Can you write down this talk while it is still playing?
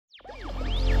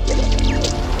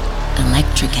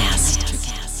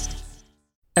Electricast.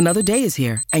 Another day is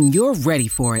here, and you're ready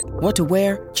for it. What to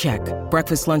wear? Check.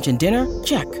 Breakfast, lunch, and dinner?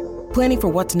 Check. Planning for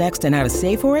what's next and how to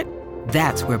save for it?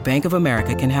 That's where Bank of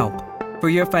America can help. For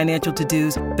your financial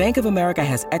to-dos, Bank of America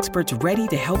has experts ready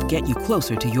to help get you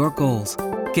closer to your goals.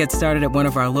 Get started at one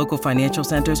of our local financial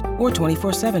centers or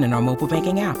 24/7 in our mobile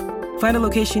banking app. Find a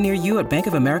location near you at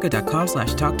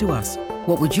bankofamerica.com/talktous.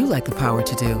 What would you like the power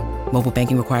to do? Mobile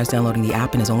banking requires downloading the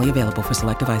app and is only available for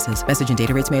select devices. Message and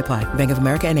data rates may apply. Bank of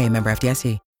America N.A., member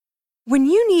FDIC. When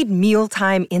you need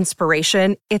mealtime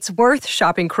inspiration, it's worth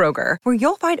shopping Kroger, where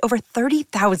you'll find over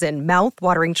 30,000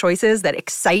 mouth-watering choices that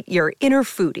excite your inner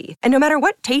foodie. And no matter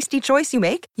what tasty choice you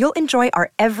make, you'll enjoy our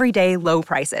everyday low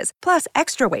prices, plus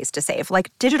extra ways to save,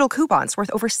 like digital coupons worth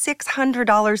over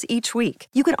 $600 each week.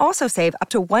 You can also save up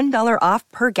to $1 off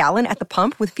per gallon at the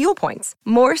pump with fuel points.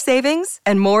 More savings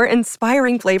and more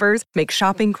inspiring flavors make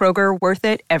shopping Kroger worth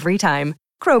it every time.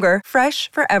 Kroger, fresh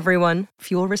for everyone.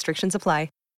 Fuel restrictions apply.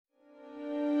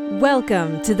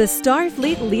 Welcome to the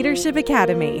Starfleet Leadership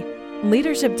Academy.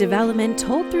 Leadership development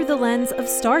told through the lens of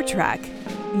Star Trek.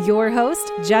 Your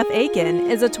host, Jeff Aiken,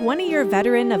 is a 20-year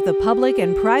veteran of the public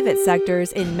and private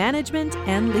sectors in management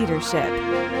and leadership.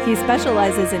 He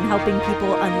specializes in helping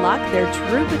people unlock their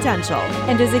true potential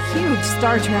and is a huge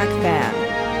Star Trek fan.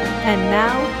 And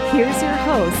now, here's your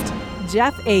host,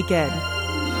 Jeff Aiken.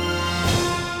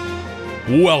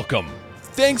 Welcome.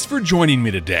 Thanks for joining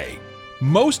me today.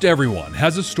 Most everyone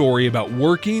has a story about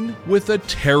working with a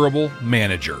terrible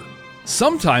manager.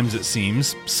 Sometimes it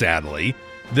seems, sadly,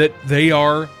 that they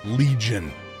are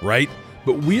legion, right?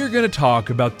 But we are going to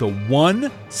talk about the one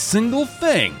single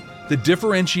thing that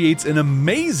differentiates an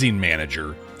amazing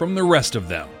manager from the rest of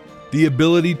them: the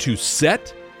ability to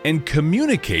set and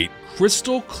communicate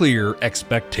crystal clear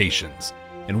expectations.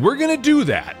 And we're going to do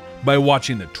that by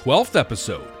watching the 12th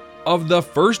episode of the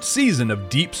first season of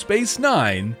Deep Space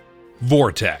Nine,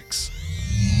 Vortex.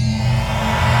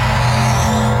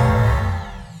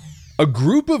 A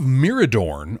group of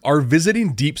Miradorn are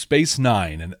visiting Deep Space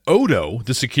Nine, and Odo,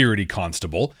 the security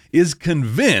constable, is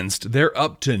convinced they're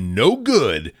up to no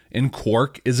good and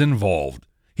Quark is involved.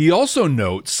 He also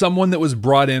notes someone that was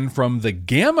brought in from the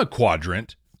Gamma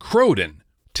Quadrant, Croden,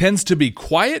 tends to be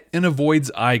quiet and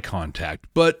avoids eye contact,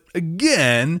 but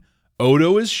again,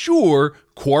 Odo is sure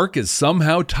Quark is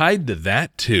somehow tied to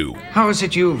that too. How is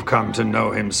it you've come to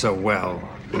know him so well?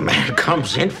 Man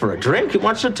comes in for a drink, he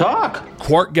wants to talk.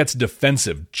 Quark gets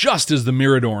defensive just as the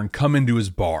Miradorn come into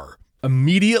his bar.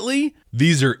 Immediately,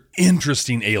 these are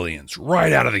interesting aliens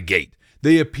right out of the gate.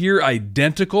 They appear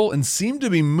identical and seem to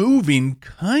be moving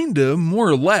kinda more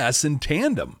or less in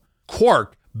tandem.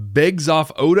 Quark begs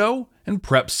off Odo and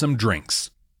preps some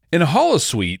drinks. In a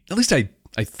holosuite, at least I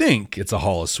think it's a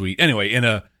holosuite. Anyway, in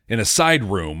a side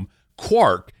room,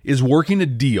 Quark is working a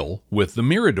deal with the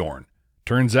Miradorn.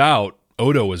 Turns out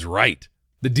Odo is right.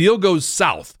 The deal goes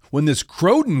south when this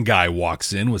Croden guy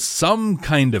walks in with some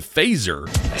kind of phaser.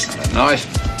 He's got a knife.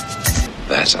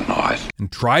 That's a knife. And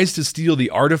tries to steal the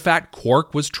artifact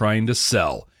Quark was trying to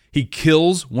sell. He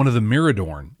kills one of the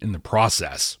Miradorn in the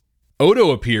process.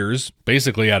 Odo appears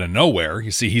basically out of nowhere.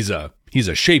 You see, he's a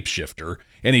shapeshifter,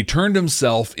 and he turned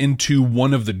himself into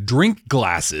one of the drink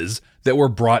glasses that were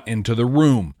brought into the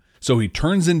room. So he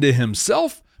turns into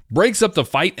himself, breaks up the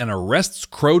fight, and arrests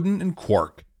Croden and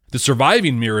Quark. The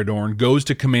surviving Miradorn goes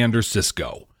to Commander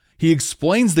Sisko. He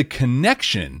explains the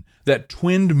connection that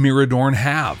twinned Miradorn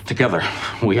have. Together,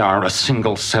 we are a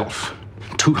single self,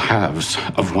 two halves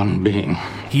of one being.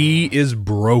 He is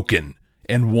broken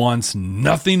and wants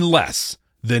nothing less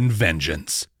than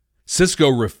vengeance.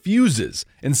 Sisko refuses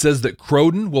and says that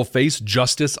Croden will face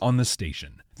justice on the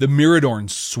station. The Miradorn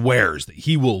swears that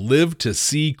he will live to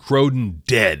see Croden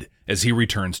dead as he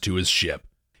returns to his ship.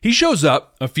 He shows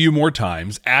up a few more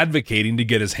times, advocating to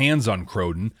get his hands on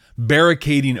Croden,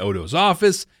 barricading Odo's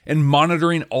office, and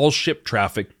monitoring all ship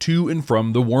traffic to and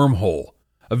from the wormhole.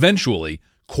 Eventually,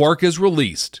 Quark is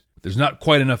released. There's not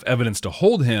quite enough evidence to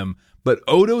hold him, but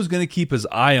Odo is going to keep his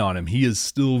eye on him. He is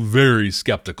still very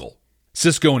skeptical.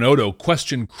 Sisko and Odo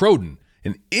question Croden,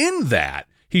 and in that,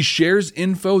 he shares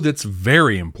info that's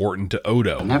very important to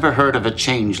Odo. Never heard of a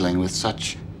changeling with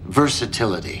such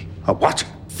versatility. A what?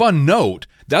 Fun note,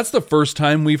 that's the first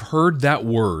time we've heard that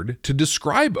word to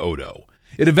describe Odo.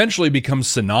 It eventually becomes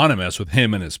synonymous with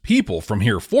him and his people from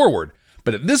here forward,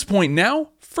 but at this point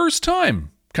now, first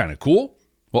time. Kinda cool.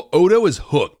 Well, Odo is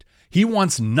hooked. He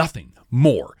wants nothing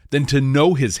more than to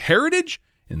know his heritage,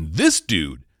 and this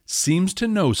dude seems to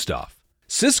know stuff.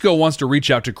 Sisko wants to reach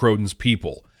out to Croden's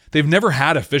people. They've never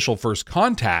had official first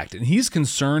contact, and he's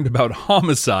concerned about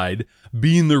homicide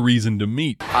being the reason to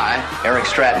meet. Hi, Eric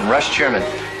Stratton, Rush Chairman.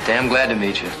 Damn glad to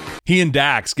meet you. He and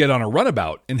Dax get on a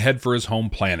runabout and head for his home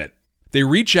planet. They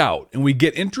reach out and we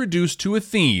get introduced to a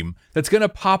theme that's going to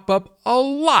pop up a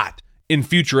lot in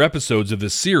future episodes of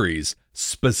this series,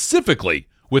 specifically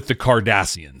with the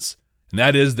Cardassians. And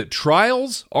that is that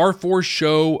trials are for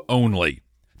show only.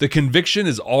 The conviction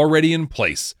is already in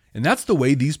place, and that's the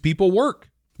way these people work.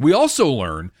 We also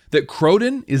learn that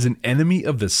Crowden is an enemy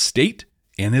of the state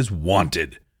and is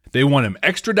wanted. They want him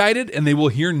extradited and they will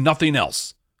hear nothing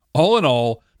else. All in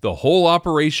all, the whole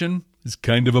operation is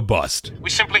kind of a bust. We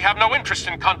simply have no interest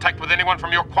in contact with anyone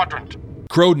from your quadrant.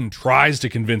 Crowden tries to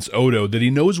convince Odo that he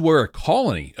knows where a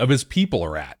colony of his people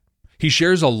are at. He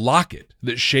shares a locket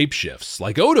that shapeshifts,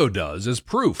 like Odo does, as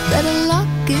proof. Better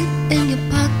lock it in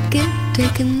your pocket,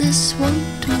 taking this one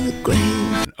to the grave.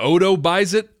 And Odo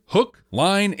buys it, hook,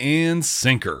 line, and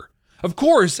sinker. Of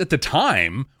course, at the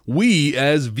time, we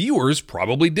as viewers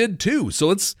probably did too, so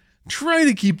let's try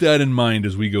to keep that in mind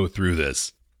as we go through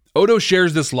this. Odo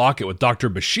shares this locket with Dr.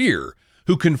 Bashir,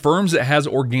 who confirms it has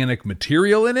organic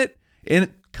material in it, and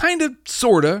it kind of,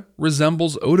 sorta,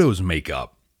 resembles Odo's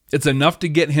makeup. It's enough to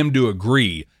get him to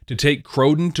agree to take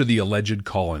Crowden to the alleged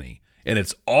colony. And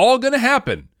it's all going to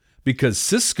happen because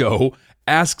Sisko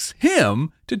asks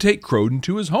him to take Crowden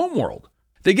to his homeworld.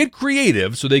 They get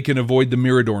creative so they can avoid the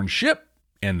Miradorn ship,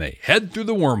 and they head through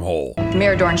the wormhole. The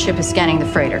Miradorn ship is scanning the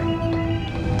freighter.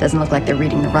 Doesn't look like they're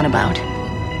reading the runabout.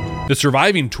 The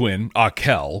surviving twin,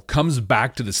 Akel, comes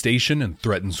back to the station and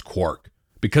threatens Quark.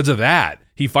 Because of that,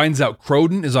 he finds out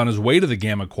Crowden is on his way to the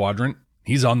Gamma Quadrant.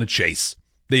 He's on the chase.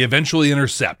 They eventually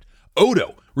intercept.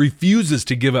 Odo refuses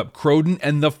to give up Crowden,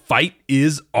 and the fight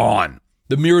is on.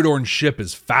 The Miradorn ship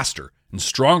is faster and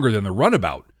stronger than the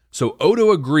runabout, so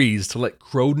Odo agrees to let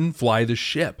Crowden fly the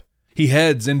ship. He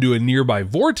heads into a nearby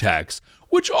vortex,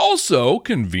 which also,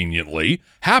 conveniently,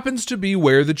 happens to be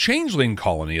where the Changeling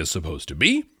colony is supposed to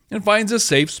be, and finds a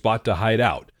safe spot to hide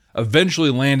out, eventually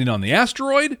landing on the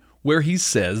asteroid where he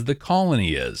says the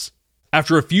colony is.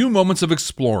 After a few moments of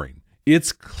exploring,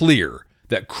 it's clear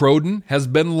that Crowden has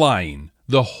been lying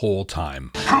the whole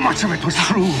time. How much of it was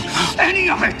true? Any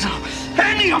of it?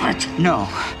 Any of it? No.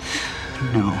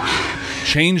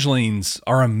 Changelings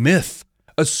are a myth,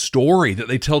 a story that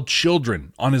they tell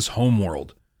children on his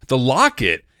homeworld. The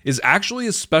locket is actually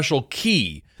a special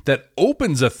key that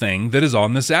opens a thing that is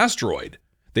on this asteroid.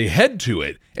 They head to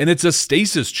it, and it's a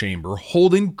stasis chamber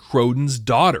holding Crowden's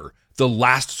daughter, the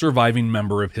last surviving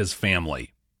member of his family.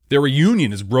 Their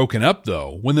reunion is broken up,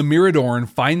 though, when the Miradorn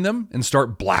find them and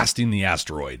start blasting the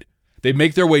asteroid. They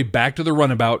make their way back to the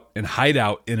runabout and hide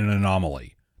out in an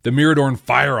anomaly. The Miradorn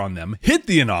fire on them, hit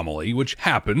the anomaly, which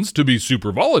happens to be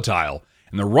super volatile,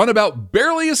 and the runabout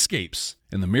barely escapes,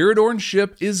 and the Miradorn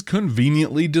ship is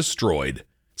conveniently destroyed.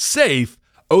 Safe,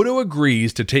 Odo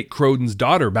agrees to take Crowden's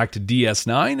daughter back to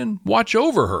DS9 and watch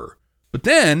over her. But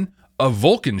then, a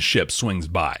Vulcan ship swings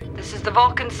by. This is the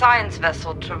Vulcan science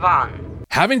vessel, Travan.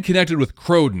 Having connected with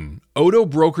Crowden, Odo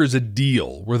brokers a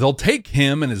deal where they'll take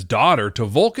him and his daughter to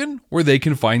Vulcan where they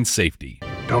can find safety.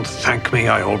 Don't thank me,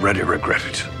 I already regret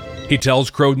it. He tells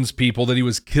Crowden's people that he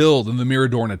was killed in the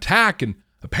Miradorn attack, and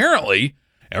apparently,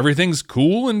 everything's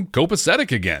cool and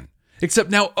copacetic again. Except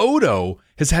now Odo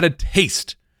has had a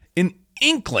taste, an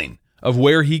inkling of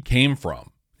where he came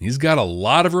from. He's got a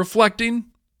lot of reflecting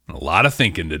and a lot of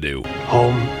thinking to do.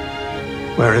 Home?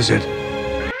 Where is it?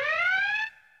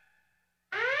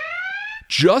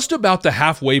 Just about the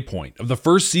halfway point of the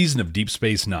first season of Deep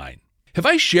Space Nine. Have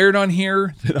I shared on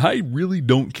here that I really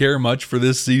don't care much for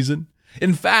this season?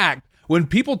 In fact, when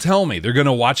people tell me they're going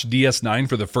to watch DS9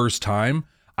 for the first time,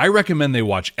 I recommend they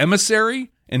watch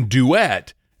Emissary and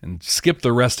Duet and skip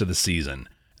the rest of the season.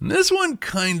 And this one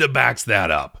kind of backs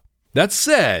that up. That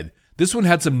said, this one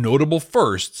had some notable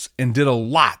firsts and did a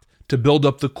lot to build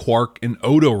up the Quark and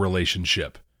Odo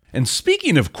relationship. And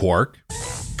speaking of Quark...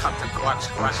 Come to Quark's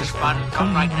Crush is fun.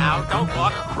 Come right now. Don't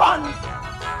walk. Run!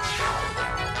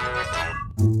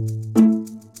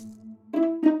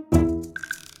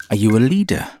 Are you a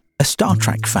leader? A Star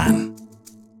Trek fan?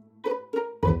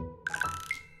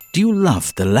 Do you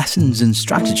love the lessons and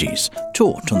strategies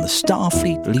taught on the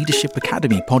Starfleet Leadership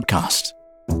Academy podcast?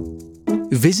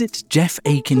 Visit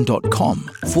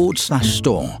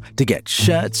jeffakin.com/store to get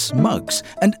shirts, mugs,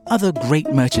 and other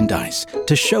great merchandise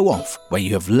to show off where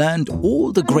you have learned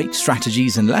all the great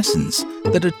strategies and lessons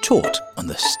that are taught on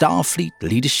the Starfleet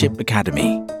Leadership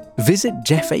Academy. Visit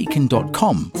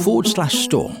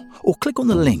jeffakin.com/store or click on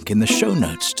the link in the show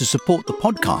notes to support the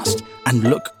podcast and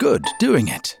look good doing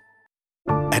it.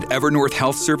 At Evernorth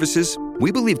Health Services, we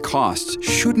believe costs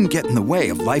shouldn't get in the way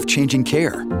of life-changing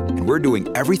care, and we're doing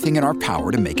everything in our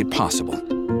power to make it possible.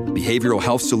 Behavioral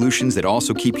health solutions that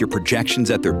also keep your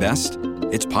projections at their best?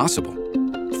 It's possible.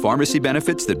 Pharmacy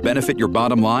benefits that benefit your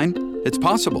bottom line? It's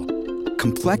possible.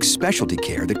 Complex specialty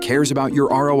care that cares about your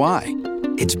ROI?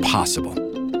 It's possible.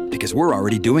 Because we're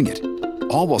already doing it.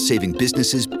 All while saving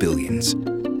businesses billions.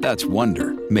 That's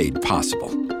Wonder made possible.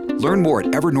 Learn more at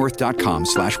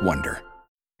evernorth.com/wonder.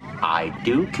 I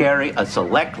do carry a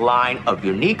select line of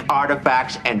unique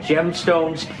artifacts and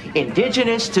gemstones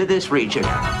indigenous to this region.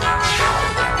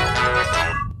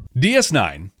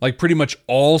 DS9, like pretty much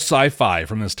all sci-fi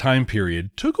from this time period,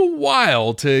 took a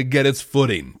while to get its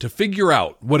footing, to figure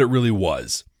out what it really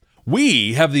was.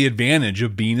 We have the advantage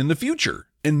of being in the future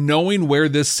and knowing where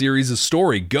this series'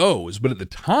 story goes, but at the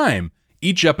time,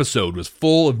 each episode was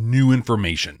full of new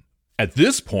information. At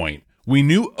this point, we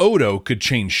knew Odo could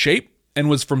change shape and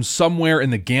was from somewhere in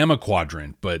the Gamma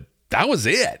Quadrant, but that was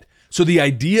it. So the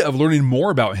idea of learning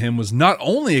more about him was not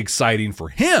only exciting for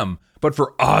him, but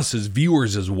for us as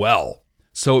viewers as well.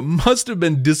 So it must have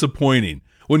been disappointing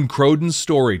when Crowden's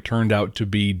story turned out to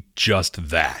be just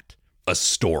that, a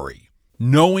story.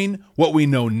 Knowing what we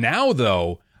know now,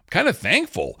 though, I'm kind of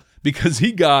thankful because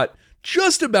he got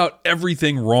just about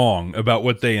everything wrong about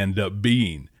what they end up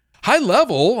being. High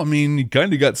level, I mean, he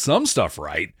kind of got some stuff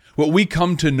right. What we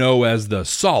come to know as the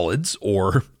solids,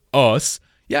 or us,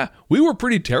 yeah, we were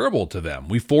pretty terrible to them.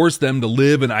 We forced them to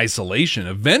live in isolation,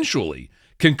 eventually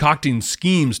concocting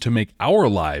schemes to make our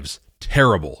lives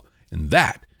terrible. And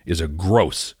that is a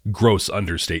gross, gross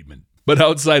understatement. But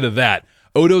outside of that,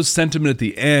 Odo's sentiment at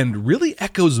the end really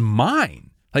echoes mine.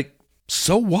 Like,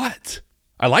 so what?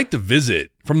 I like the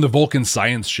visit from the Vulcan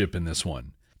science ship in this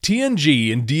one.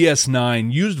 TNG and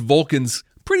DS9 used Vulcans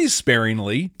pretty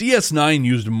sparingly. DS9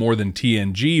 used them more than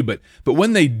TNG, but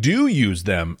when they do use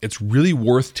them, it's really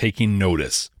worth taking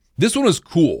notice. This one is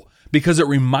cool because it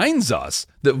reminds us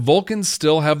that Vulcans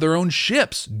still have their own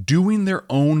ships doing their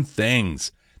own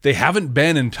things. They haven't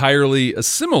been entirely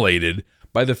assimilated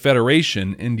by the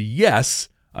Federation, and yes,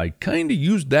 I kind of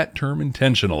used that term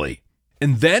intentionally.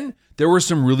 And then there were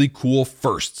some really cool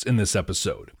firsts in this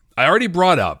episode. I already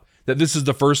brought up that this is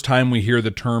the first time we hear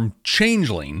the term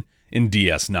changeling in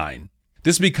DS9.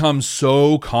 This becomes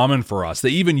so common for us, they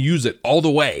even use it all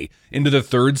the way into the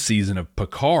third season of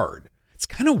Picard. It's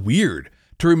kind of weird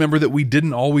to remember that we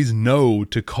didn't always know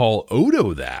to call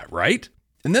Odo that, right?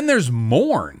 And then there's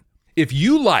Morn. If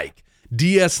you like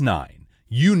DS9,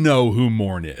 you know who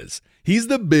Morn is. He's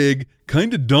the big,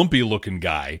 kind of dumpy looking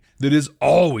guy that is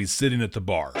always sitting at the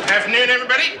bar. Afternoon,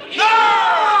 everybody.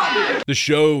 No! The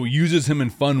show uses him in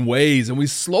fun ways, and we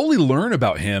slowly learn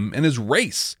about him and his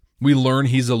race. We learn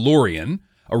he's a Lurian,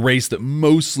 a race that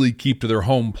mostly keep to their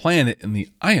home planet in the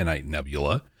Ionite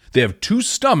Nebula. They have 2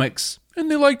 stomachs,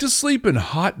 and they like to sleep in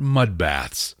hot mud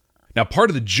baths. Now, part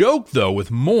of the joke, though,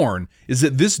 with Morn is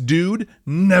that this dude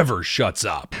never shuts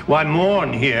up. Why,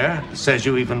 Morn here says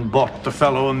you even bought the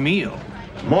fellow a meal.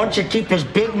 Morn should keep his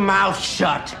big mouth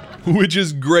shut. Which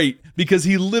is great, because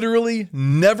he literally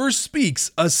never speaks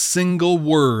a single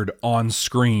word on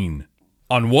screen.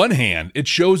 On one hand, it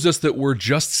shows us that we're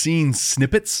just seeing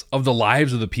snippets of the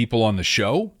lives of the people on the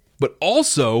show, but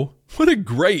also, what a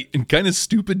great and kind of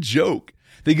stupid joke.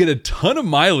 They get a ton of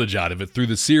mileage out of it through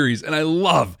the series, and I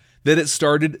love that it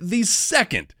started the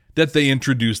second that they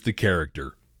introduced the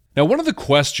character. Now, one of the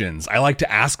questions I like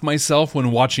to ask myself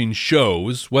when watching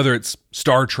shows, whether it's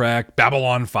Star Trek,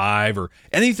 Babylon 5, or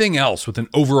anything else with an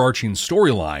overarching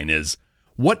storyline is,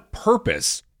 what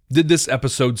purpose did this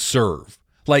episode serve?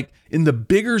 Like, in the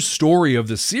bigger story of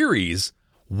the series,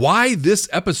 why this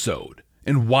episode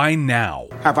and why now?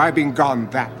 Have I been gone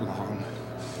that long?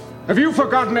 Have you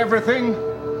forgotten everything?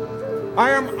 I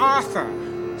am Arthur,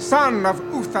 son of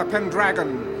Uther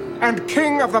Pendragon and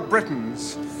king of the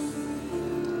Britons.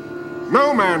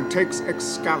 No man takes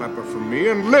Excalibur from me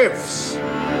and lives.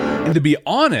 And to be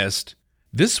honest,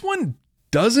 this one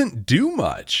doesn't do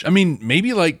much. I mean,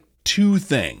 maybe like 2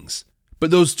 things. But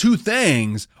those 2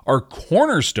 things are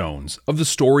cornerstones of the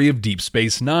story of Deep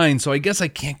Space Nine, so I guess I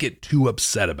can't get too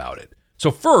upset about it.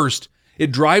 So first,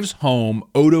 it drives home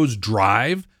Odo's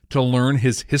drive to learn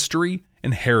his history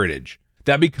and heritage.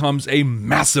 That becomes a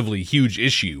massively huge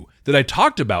issue that I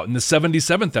talked about in the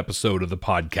 77th episode of the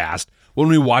podcast when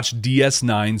we watched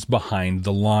DS9's Behind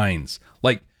the Lines.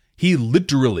 Like, he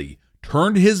literally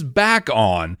turned his back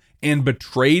on and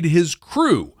betrayed his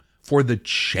crew for the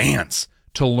chance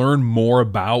to learn more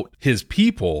about his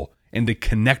people and to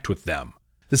connect with them.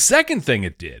 The second thing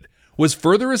it did was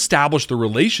further establish the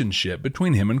relationship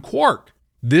between him and Quark.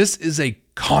 This is a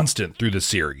constant through the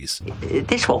series.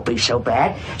 This won't be so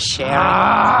bad. Sharon.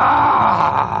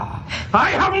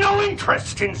 I have no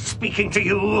interest in speaking to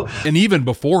you. And even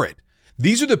before it,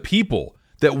 these are the people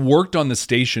that worked on the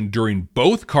station during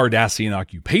both Cardassian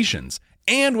occupations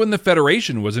and when the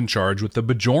Federation was in charge with the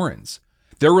Bajorans.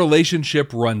 Their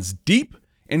relationship runs deep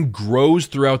and grows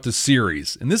throughout the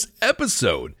series, and this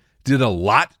episode did a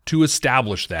lot to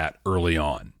establish that early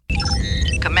on.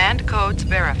 Command codes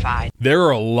verified. There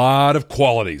are a lot of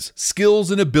qualities,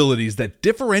 skills, and abilities that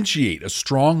differentiate a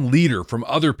strong leader from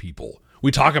other people.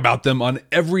 We talk about them on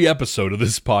every episode of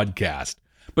this podcast.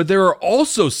 But there are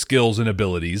also skills and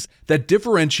abilities that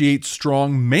differentiate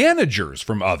strong managers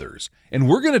from others. And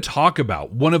we're going to talk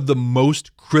about one of the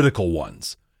most critical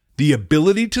ones: the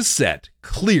ability to set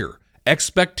clear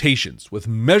expectations with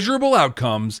measurable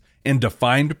outcomes and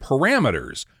defined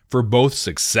parameters for both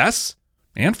success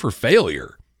and for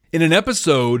failure. In an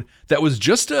episode that was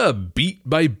just a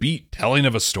beat-by-beat telling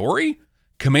of a story,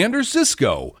 Commander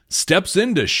Sisko steps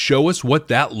in to show us what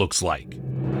that looks like.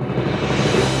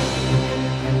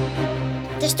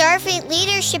 The Starfleet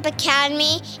Leadership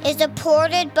Academy is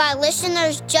supported by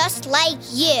listeners just like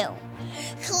you.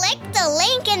 Click the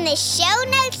link in the show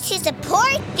notes to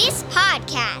support this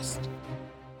podcast.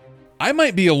 I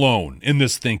might be alone in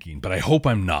this thinking, but I hope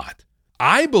I'm not.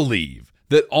 I believe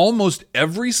that almost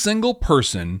every single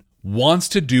person wants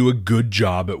to do a good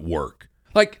job at work.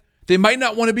 Like, they might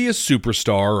not want to be a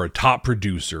superstar or a top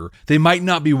producer. They might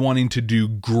not be wanting to do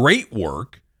great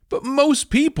work, but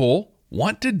most people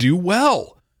want to do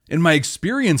well. In my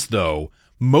experience, though,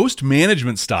 most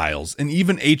management styles and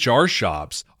even HR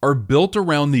shops are built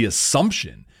around the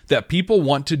assumption that people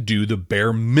want to do the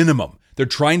bare minimum. They're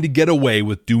trying to get away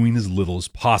with doing as little as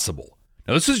possible.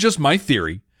 Now, this is just my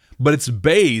theory, but it's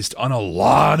based on a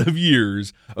lot of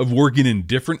years of working in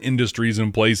different industries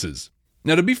and places.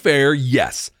 Now, to be fair,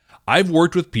 yes, I've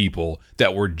worked with people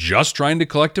that were just trying to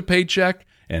collect a paycheck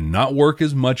and not work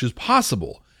as much as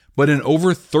possible. But in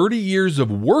over 30 years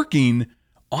of working,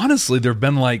 honestly, there have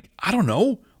been like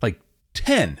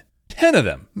 10 of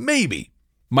them, maybe.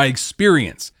 My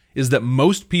experience is that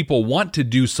most people want to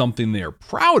do something they're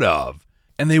proud of,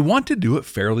 and they want to do it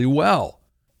fairly well.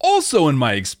 Also, in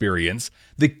my experience,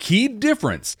 the key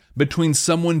difference between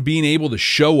someone being able to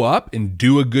show up and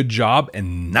do a good job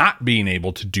and not being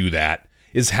able to do that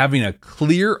is having a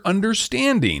clear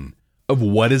understanding of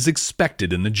what is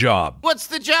expected in the job. What's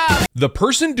the job? The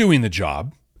person doing the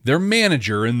job, their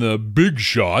manager, and the big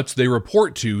shots they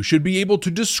report to should be able to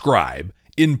describe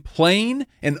in plain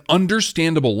and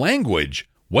understandable language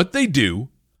what they do,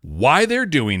 why they're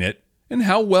doing it, and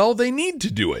how well they need to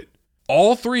do it.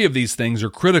 All three of these things are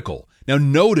critical. Now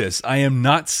notice I am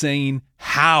not saying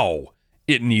how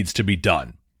it needs to be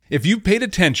done. If you've paid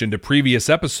attention to previous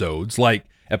episodes, like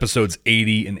episodes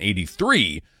 80 and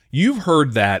 83, you've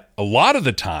heard that a lot of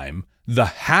the time, the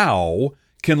how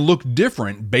can look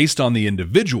different based on the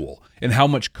individual and how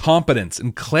much competence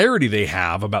and clarity they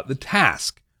have about the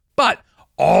task. But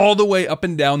all the way up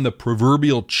and down the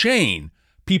proverbial chain,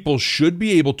 people should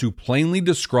be able to plainly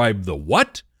describe the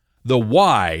what, the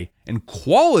why, and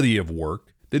quality of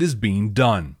work that is being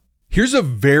done. Here's a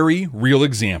very real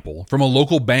example from a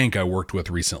local bank I worked with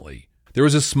recently. There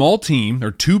was a small team,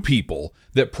 or 2 people,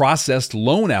 that processed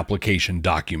loan application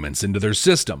documents into their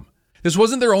system. This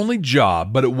wasn't their only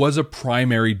job, but it was a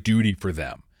primary duty for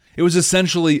them. It was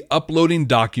essentially uploading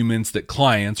documents that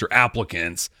clients or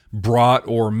applicants brought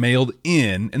or mailed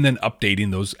in and then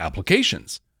updating those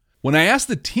applications. When I asked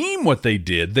the team what they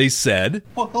did, they said,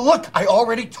 "Well, look, I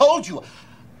already told you.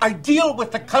 I deal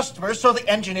with the customers so the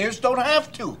engineers don't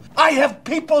have to. I have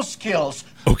people skills."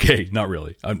 Okay, not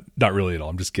really. Not really at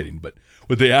all. I'm just kidding. But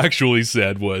what they actually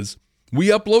said was, "We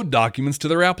upload documents to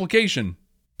their application.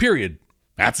 Period.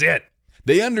 That's it."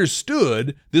 They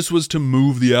understood this was to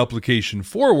move the application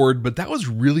forward, but that was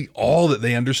really all that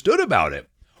they understood about it.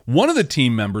 One of the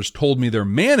team members told me their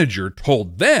manager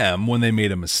told them when they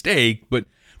made a mistake, but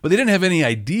they didn't have any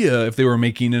idea if they were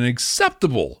making an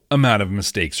acceptable amount of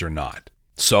mistakes or not.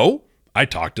 So I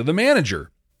talked to the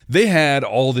manager. They had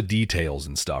all the details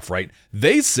and stuff, right?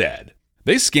 They said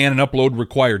they scan and upload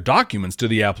required documents to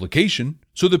the application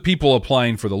so the people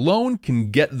applying for the loan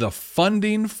can get the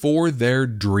funding for their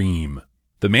dream.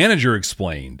 The manager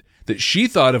explained that she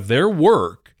thought of their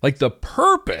work like the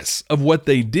purpose of what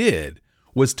they did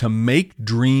was to make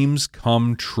dreams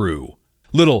come true.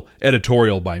 Little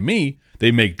editorial by me,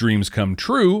 they make dreams come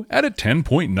true at a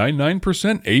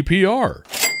 10.99% APR.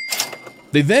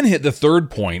 They then hit the third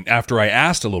point after I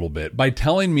asked a little bit by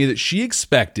telling me that she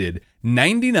expected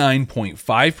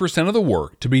 99.5% of the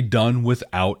work to be done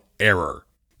without error.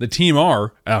 The team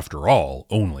are, after all,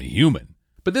 only human.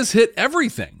 But this hit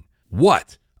everything.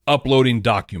 What? Uploading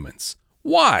documents.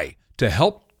 Why? To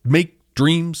help make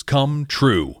dreams come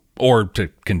true. Or to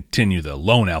continue the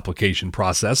loan application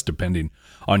process, depending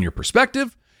on your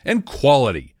perspective. And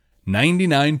quality.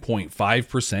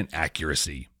 99.5%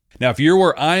 accuracy. Now, if you're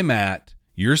where I'm at,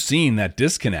 you're seeing that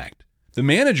disconnect. The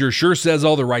manager sure says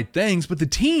all the right things, but the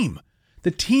team,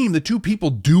 the two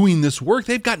people doing this work,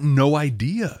 they've got no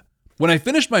idea. When I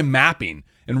finished my mapping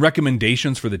and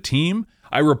recommendations for the team,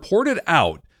 I reported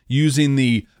out using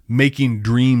the making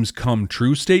dreams come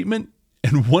true statement,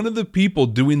 and one of the people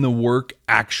doing the work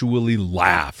actually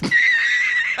laughed.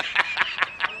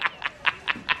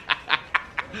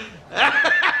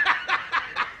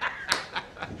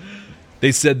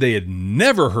 They said they had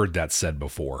never heard that said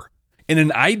before. In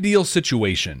an ideal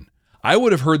situation, I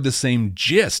would have heard the same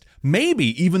gist, maybe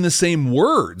even the same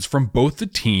words from both the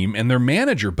team and their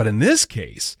manager. But in this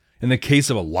case, in the case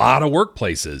of a lot of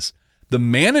workplaces, the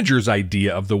manager's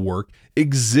idea of the work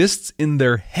exists in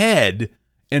their head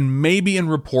and maybe in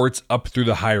reports up through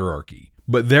the hierarchy.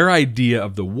 But their idea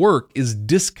of the work is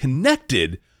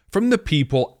disconnected from the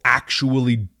people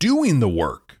actually doing the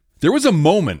work. There was a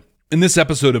moment in this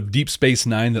episode of Deep Space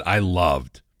Nine that I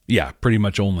loved. Yeah, pretty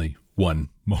much only one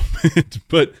moment.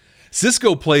 But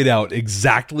Sisko played out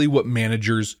exactly what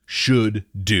managers should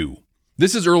do.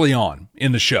 This is early on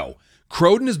in the show.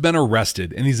 Crowden has been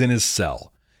arrested and he's in his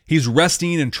cell. He's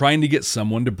resting and trying to get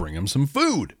someone to bring him some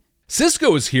food.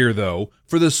 Sisko is here, though,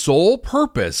 for the sole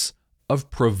purpose of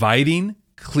providing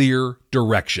clear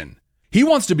direction. He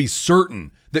wants to be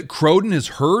certain that Crowden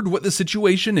has heard what the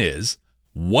situation is,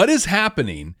 what is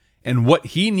happening, and what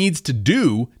he needs to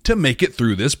do to make it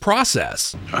through this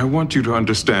process. I want you to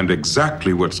understand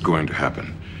exactly what's going to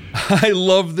happen. I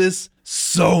love this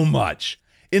so much.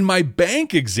 In my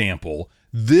bank example,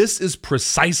 this is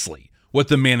precisely what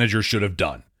the manager should have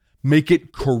done. Make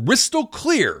it crystal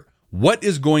clear what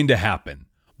is going to happen,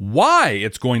 why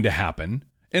it's going to happen,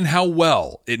 and how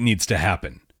well it needs to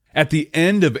happen. At the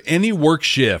end of any work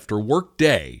shift or work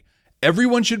day,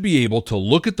 everyone should be able to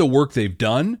look at the work they've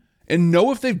done and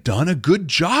know if they've done a good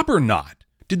job or not.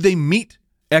 Did they meet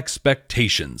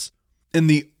expectations? And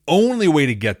the only way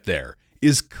to get there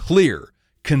is clear,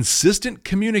 consistent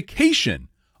communication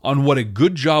on what a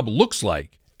good job looks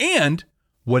like and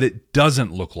what it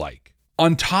doesn't look like.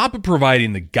 On top of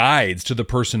providing the guides to the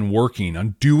person working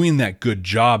on doing that good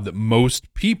job that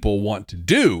most people want to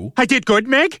do, I did good,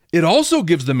 Meg. It also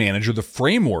gives the manager the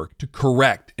framework to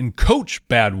correct and coach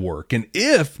bad work, and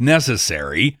if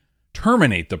necessary,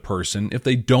 terminate the person if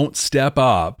they don't step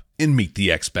up and meet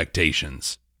the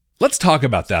expectations. Let's talk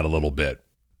about that a little bit.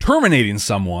 Terminating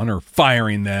someone or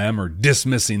firing them or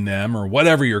dismissing them or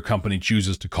whatever your company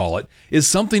chooses to call it is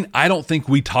something I don't think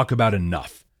we talk about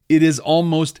enough. It is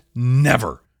almost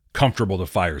never comfortable to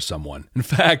fire someone. In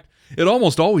fact, it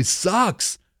almost always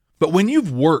sucks. But when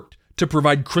you've worked to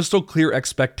provide crystal clear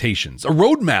expectations, a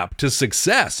roadmap to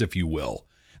success, if you will,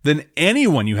 then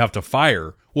anyone you have to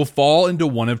fire will fall into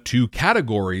one of two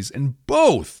categories, and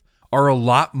both are a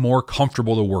lot more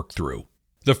comfortable to work through.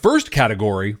 The first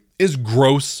category is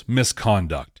gross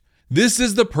misconduct. This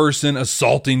is the person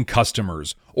assaulting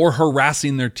customers or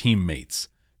harassing their teammates.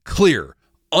 Clear,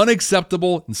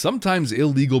 unacceptable, and sometimes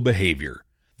illegal behavior.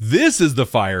 This is the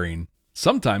firing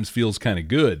sometimes feels kind of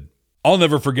good. I'll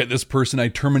never forget this person I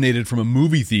terminated from a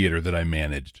movie theater that I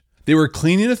managed. They were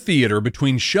cleaning a theater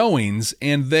between showings,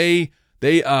 and they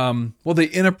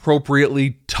inappropriately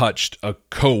touched a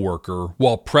coworker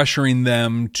while pressuring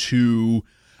them to,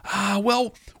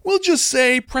 we'll just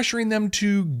say pressuring them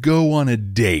to go on a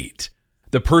date.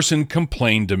 The person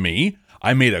complained to me.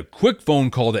 I made a quick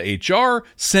phone call to HR,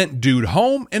 sent dude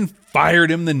home, and fired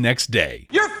him the next day.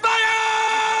 You're fired!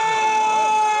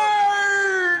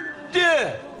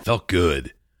 Felt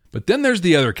good. But then there's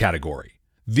the other category.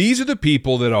 These are the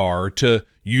people that are, to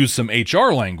use some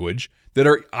HR language, that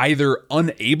are either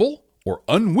unable or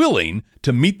unwilling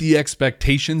to meet the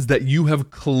expectations that you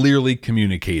have clearly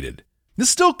communicated. This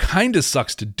still kind of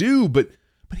sucks to do, but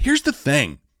here's the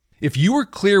thing. If you were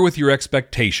clear with your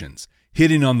expectations,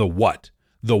 hitting on the what,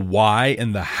 the why,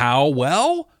 and the how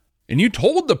well, and you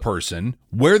told the person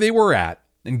where they were at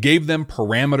and gave them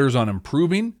parameters on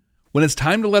improving, when it's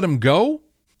time to let them go,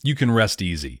 you can rest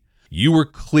easy. You were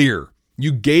clear.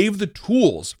 You gave the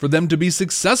tools for them to be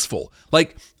successful,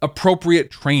 like appropriate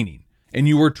training, and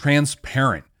you were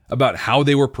transparent about how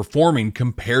they were performing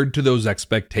compared to those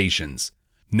expectations.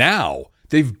 Now,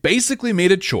 they've basically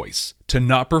made a choice to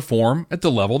not perform at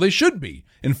the level they should be,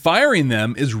 and firing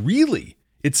them is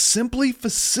it's simply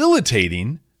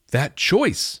facilitating that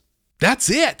choice.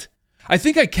 That's it. I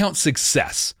think I count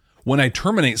success when I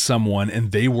terminate someone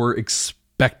and they were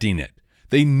expecting it.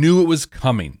 They knew it was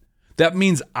coming. That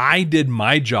means I did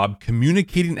my job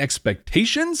communicating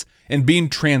expectations and being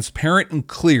transparent and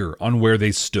clear on where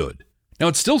they stood. Now,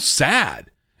 it's still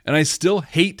sad, and I still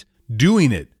hate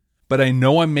doing it, but I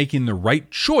know I'm making the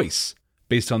right choice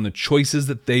based on the choices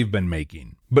that they've been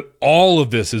making. But all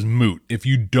of this is moot if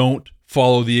you don't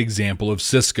follow the example of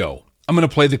Cisco. I'm going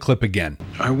to play the clip again.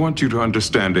 I want you to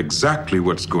understand exactly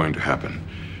what's going to happen.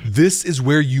 This is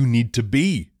where you need to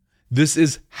be. This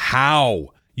is how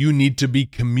you need to be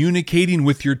communicating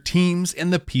with your teams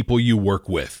and the people you work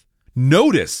with.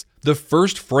 Notice the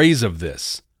first phrase of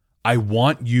this. I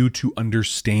want you to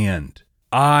understand.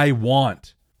 I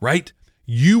want, right?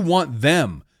 You want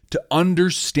them to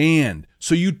understand.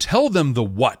 So you tell them the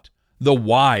what, the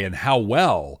why, and how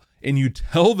well, and you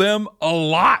tell them a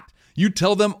lot. You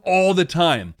tell them all the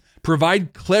time.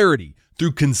 Provide clarity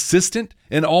through consistent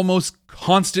and almost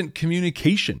constant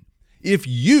communication. If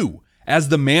you, as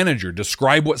the manager,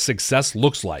 describe what success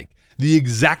looks like the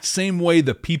exact same way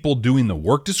the people doing the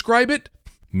work describe it,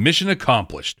 mission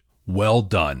accomplished. Well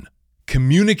done.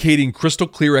 Communicating crystal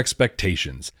clear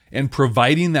expectations and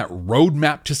providing that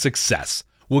roadmap to success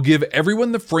will give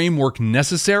everyone the framework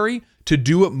necessary to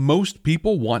do what most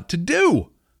people want to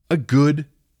do. A good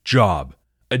job.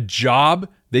 A job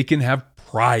they can have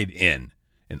pride in.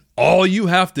 And all you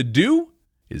have to do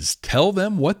is tell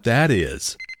them what that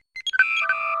is.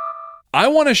 I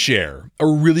want to share a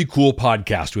really cool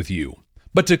podcast with you,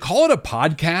 but to call it a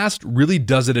podcast really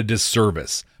does it a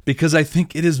disservice because I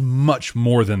think it is much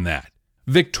more than that.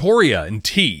 Victoria and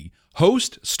T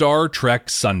host Star Trek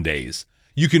Sundays.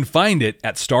 You can find it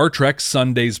at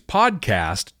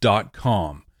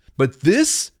StarTrekSundaysPodcast.com. But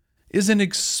this is an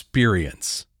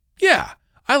experience. Yeah,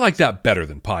 I like that better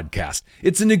than podcast.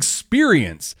 It's an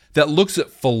experience that looks at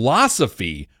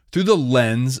philosophy through the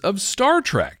lens of Star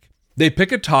Trek. They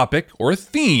pick a topic or a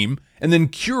theme and then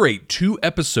curate 2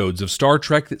 episodes of Star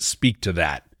Trek that speak to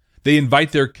that. They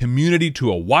invite their community to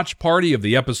a watch party of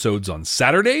the episodes on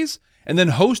Saturdays and then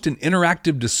host an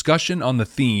interactive discussion on the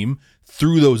theme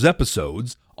through those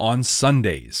episodes on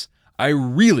Sundays. I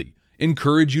really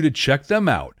encourage you to check them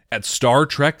out at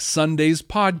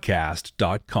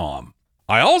StarTrekSundaysPodcast.com.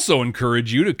 I also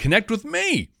encourage you to connect with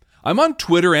me. I'm on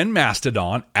Twitter and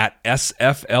Mastodon at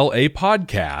SFLA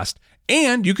Podcast,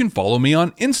 and you can follow me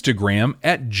on Instagram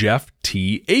at Jeff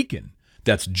T. Aiken.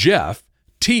 That's Jeff,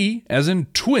 T as in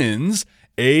twins,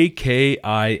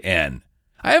 A-K-I-N.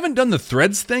 I haven't done the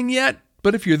threads thing yet,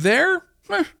 but if you're there,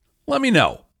 let me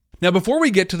know. Now, before we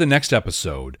get to the next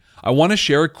episode, I want to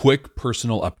share a quick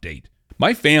personal update.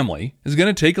 My family is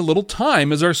going to take a little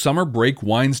time as our summer break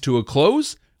winds to a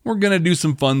close. We're going to do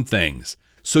some fun things.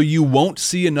 So you won't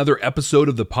see another episode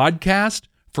of the podcast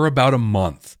for about a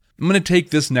month. I'm going to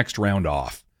take this next round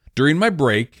off. During my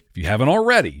break, if you haven't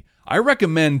already, I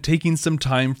recommend taking some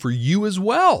time for you as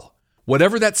well.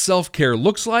 Whatever that self-care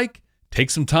looks like, take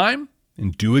some time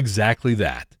and do exactly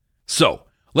that. So,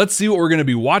 let's see what we're going to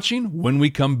be watching when we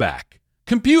come back.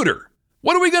 Computer,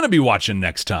 what are we going to be watching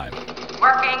next time?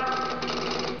 Working.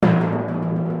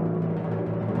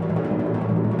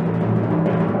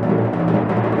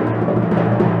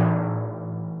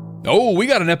 Oh, we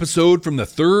got an episode from the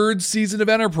 3rd season of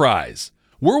Enterprise.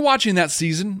 We're watching that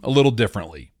season a little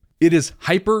differently. It is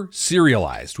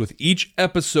hyper-serialized with each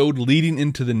episode leading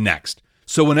into the next.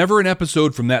 So whenever an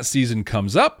episode from that season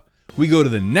comes up, we go to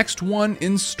the next one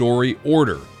in story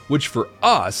order, which for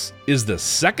us is the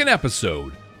 2nd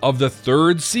episode of the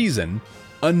 3rd season,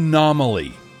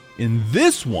 Anomaly. In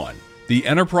this one, the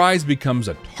Enterprise becomes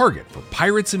a target for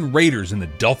pirates and raiders in the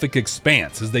Delphic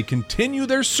Expanse as they continue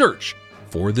their search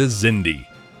for the Xindi.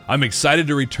 I'm excited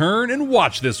to return and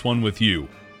watch this one with you.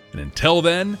 And until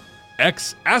then,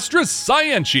 ex Astra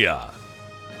Scientia!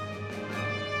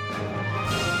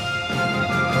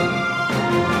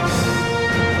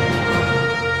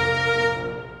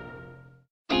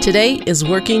 Today is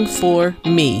working for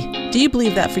me. Do you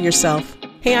believe that for yourself?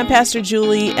 Hey, I'm Pastor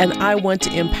Julie, and I want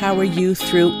to empower you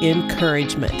through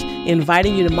encouragement.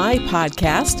 Inviting you to my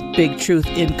podcast, Big Truth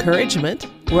Encouragement,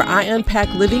 where I unpack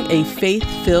living a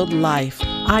faith-filled life.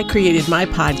 I created my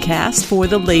podcast for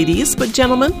the ladies, but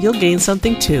gentlemen, you'll gain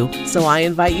something too. So I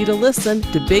invite you to listen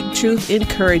to Big Truth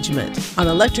Encouragement on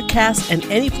Electricast and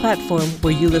any platform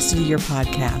where you listen to your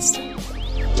podcast.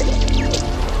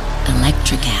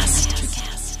 Electricast.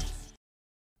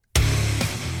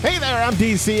 Hey there, I'm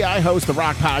DC. I host the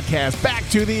Rock Podcast, Back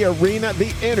to the Arena,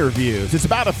 The Interviews. It's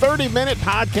about a 30-minute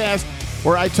podcast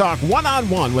where I talk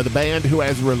one-on-one with a band who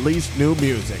has released new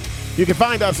music. You can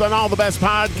find us on all the best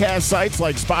podcast sites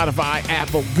like Spotify,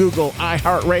 Apple, Google,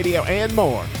 iHeartRadio, and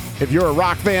more. If you're a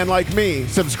rock fan like me,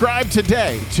 subscribe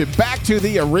today to Back to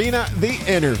the Arena, the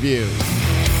interview.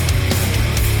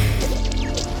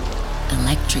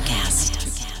 Electricast.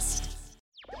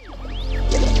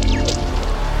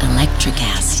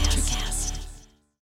 Electricast.